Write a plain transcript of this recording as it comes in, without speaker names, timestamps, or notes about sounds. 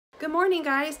Good morning,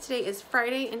 guys. Today is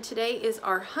Friday and today is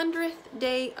our 100th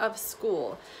day of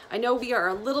school. I know we are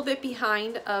a little bit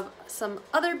behind of some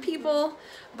other people,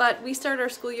 but we start our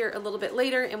school year a little bit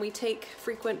later and we take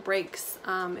frequent breaks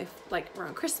if like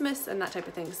around Christmas and that type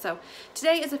of thing. So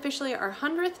today is officially our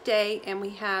 100th day and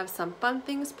we have some fun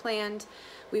things planned.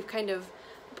 We've kind of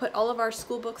put all of our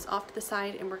school books off to the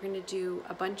side and we're going to do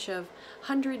a bunch of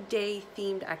 100-day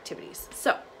themed activities.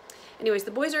 So anyways,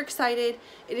 the boys are excited.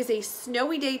 It is a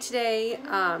snowy day today.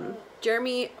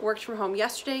 Jeremy worked from home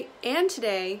yesterday and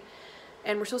today,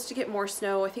 and we're supposed to get more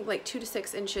snow, I think like 2 to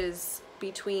 6 inches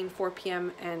between 4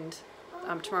 p.m. and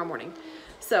tomorrow morning.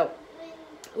 So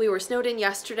we were snowed in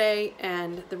yesterday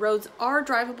and the roads are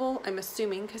drivable, I'm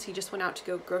assuming, because he just went out to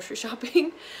go grocery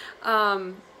shopping.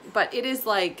 But it is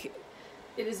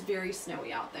very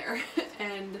snowy out there.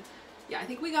 And yeah, I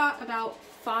think we got about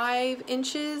 5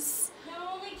 inches.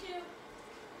 No, only 2.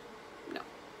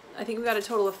 I think we got a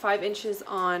total of 5 inches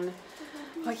on,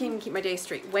 I can't even keep my days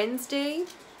straight, Wednesday.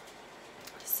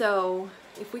 So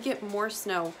if we get more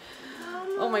snow,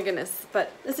 oh my goodness.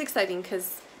 But it's exciting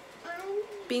because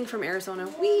being from Arizona,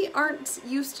 we aren't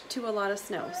used to a lot of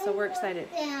snow. So we're excited.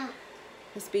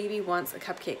 This baby wants a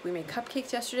cupcake. We made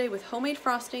cupcakes yesterday with homemade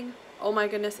frosting. Oh my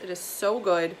goodness, it is so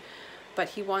good. But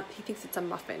he thinks it's a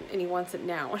muffin and he wants it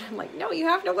now. And I'm like, no, you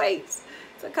have to wait.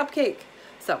 It's a cupcake.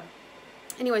 So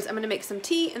anyways, I'm gonna make some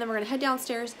tea and then we're gonna head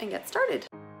downstairs and get started.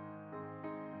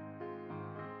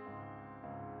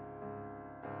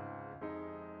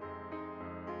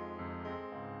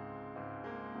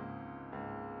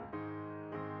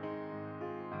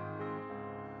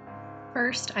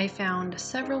 First, I found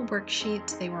several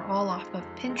worksheets. They were all off of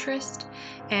Pinterest,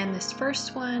 and this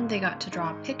first one, they got to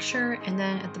draw a picture, and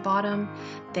then at the bottom,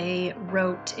 they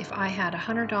wrote, if I had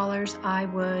 $100, I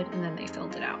would, and then they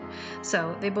filled it out.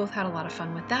 So they both had a lot of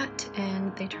fun with that,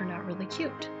 and they turned out really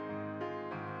cute.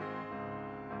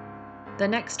 The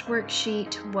next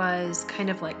worksheet was kind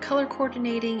of like color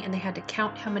coordinating, and they had to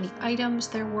count how many items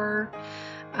there were.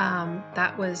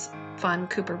 That was fun.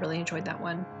 Cooper really enjoyed that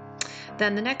one.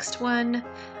 Then the next one,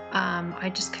 I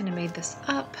just kind of made this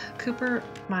up. Cooper,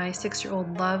 my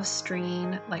 6-year-old, loves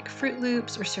stringing like Fruit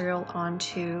Loops or cereal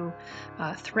onto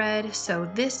thread. So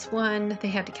this one, they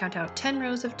had to count out 10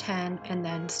 rows of 10 and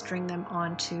then string them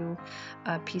onto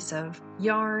a piece of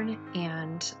yarn,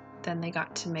 and then they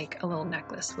got to make a little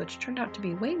necklace, which turned out to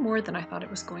be way more than I thought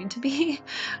it was going to be,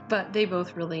 but they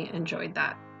both really enjoyed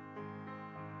that.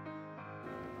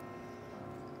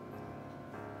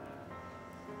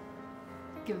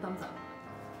 Give a thumbs up.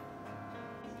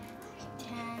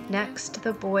 Next,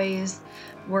 the boys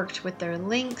worked with their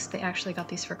links. They actually got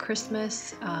these for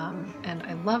Christmas, and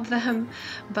I love them,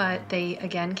 but they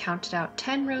again counted out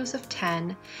 10 rows of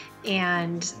 10,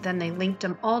 and then they linked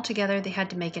them all together. They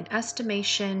had to make an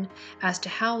estimation as to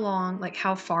how long, like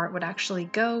how far it would actually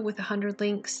go with 100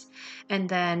 links, and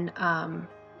then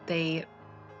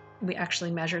we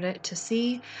actually measured it to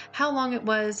see how long it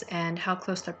was and how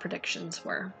close their predictions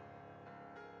were.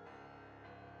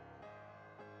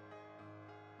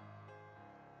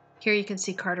 Here you can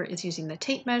see Carter is using the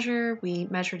tape measure. We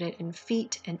measured it in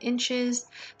feet and inches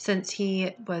since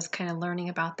he was kind of learning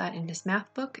about that in his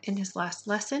math book in his last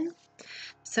lesson.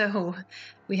 So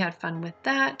we had fun with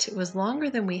that. It was longer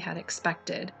than we had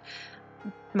expected.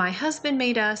 My husband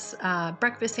made us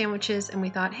breakfast sandwiches and we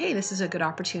thought, hey, this is a good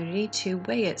opportunity to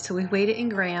weigh it. So we weighed it in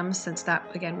grams since that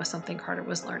again was something Carter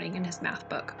was learning in his math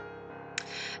book.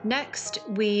 Next,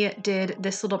 we did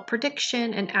this little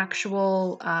prediction, an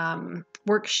actual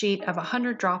worksheet of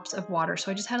 100 drops of water.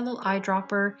 So I just had a little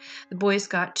eyedropper. The boys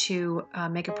got to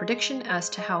make a prediction as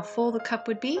to how full the cup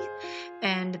would be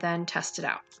and then test it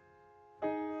out.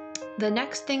 The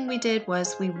next thing we did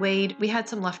was we had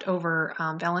some leftover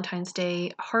Valentine's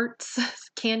Day hearts,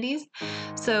 candies.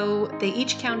 So they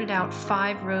each counted out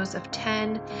 5 rows of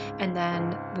 10, and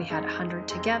then we had 100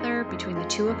 together between the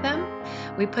two of them.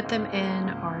 We put them in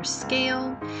our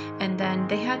scale, and then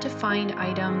they had to find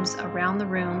items around the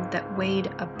room that weighed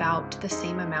about the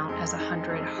same amount as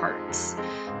 100 hearts.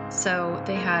 So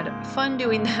they had fun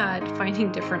doing that,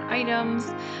 finding different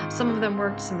items. Some of them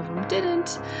worked, some of them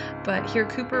didn't. But here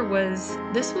Cooper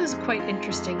this was quite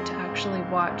interesting to actually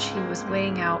watch. He was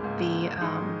weighing out the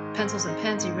pencils and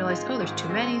pens. He realized, oh, there's too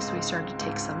many, so he started to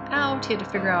take some out. He had to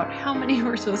figure out how many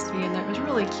were supposed to be in there. It was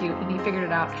really cute, and he figured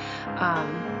it out.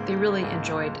 They really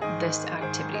enjoyed this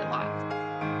activity a lot.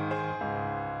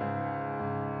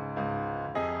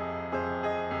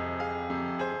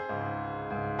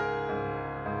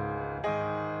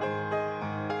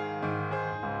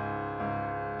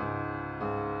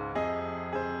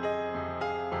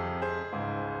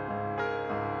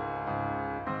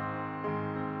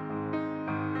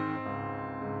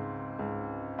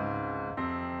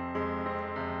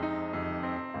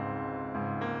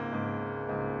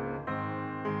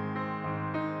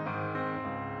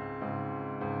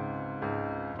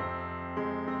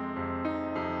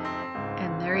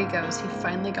 there he goes. He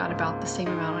finally got about the same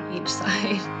amount on each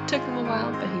side. Took him a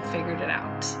while, but he figured it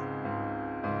out.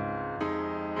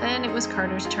 Then it was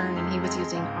Carter's turn, and he was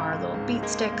using our little beat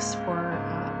sticks for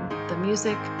the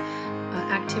music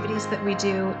activities that we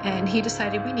do, and he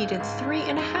decided we needed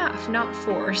 3.5, not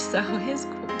 4, so his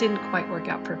didn't quite work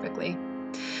out perfectly.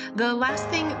 The last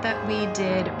thing that we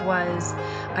did was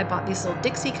I bought these little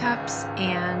Dixie cups,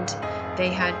 and they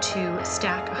had to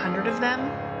stack 100 of them.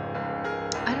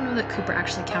 I don't know that Cooper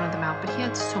actually counted them out, but he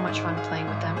had so much fun playing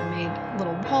with them and made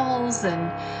little walls,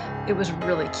 and it was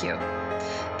really cute.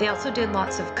 They also did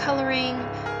lots of coloring.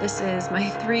 This is my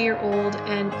 3-year-old,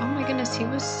 and oh my goodness, he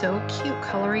was so cute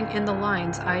coloring in the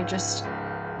lines.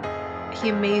 He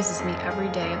amazes me every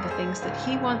day of the things that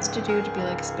he wants to do to be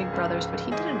like his big brothers, but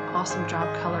he did an awesome job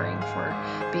coloring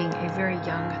for being a very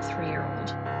young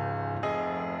 3-year-old.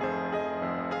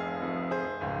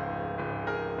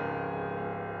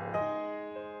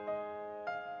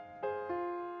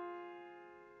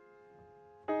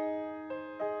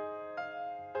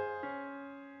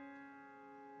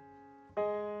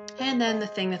 And then the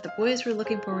thing that the boys were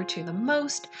looking forward to the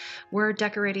most were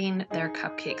decorating their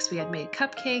cupcakes. We had made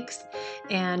cupcakes,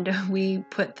 and we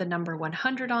put the number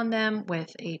 100 on them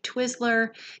with a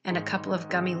Twizzler and a couple of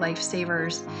gummy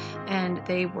lifesavers, and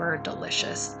they were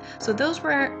delicious. So those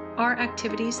were our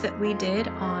activities that we did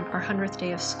on our 100th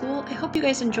day of school. I hope you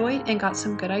guys enjoyed and got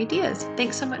some good ideas.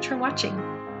 Thanks so much for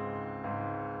watching.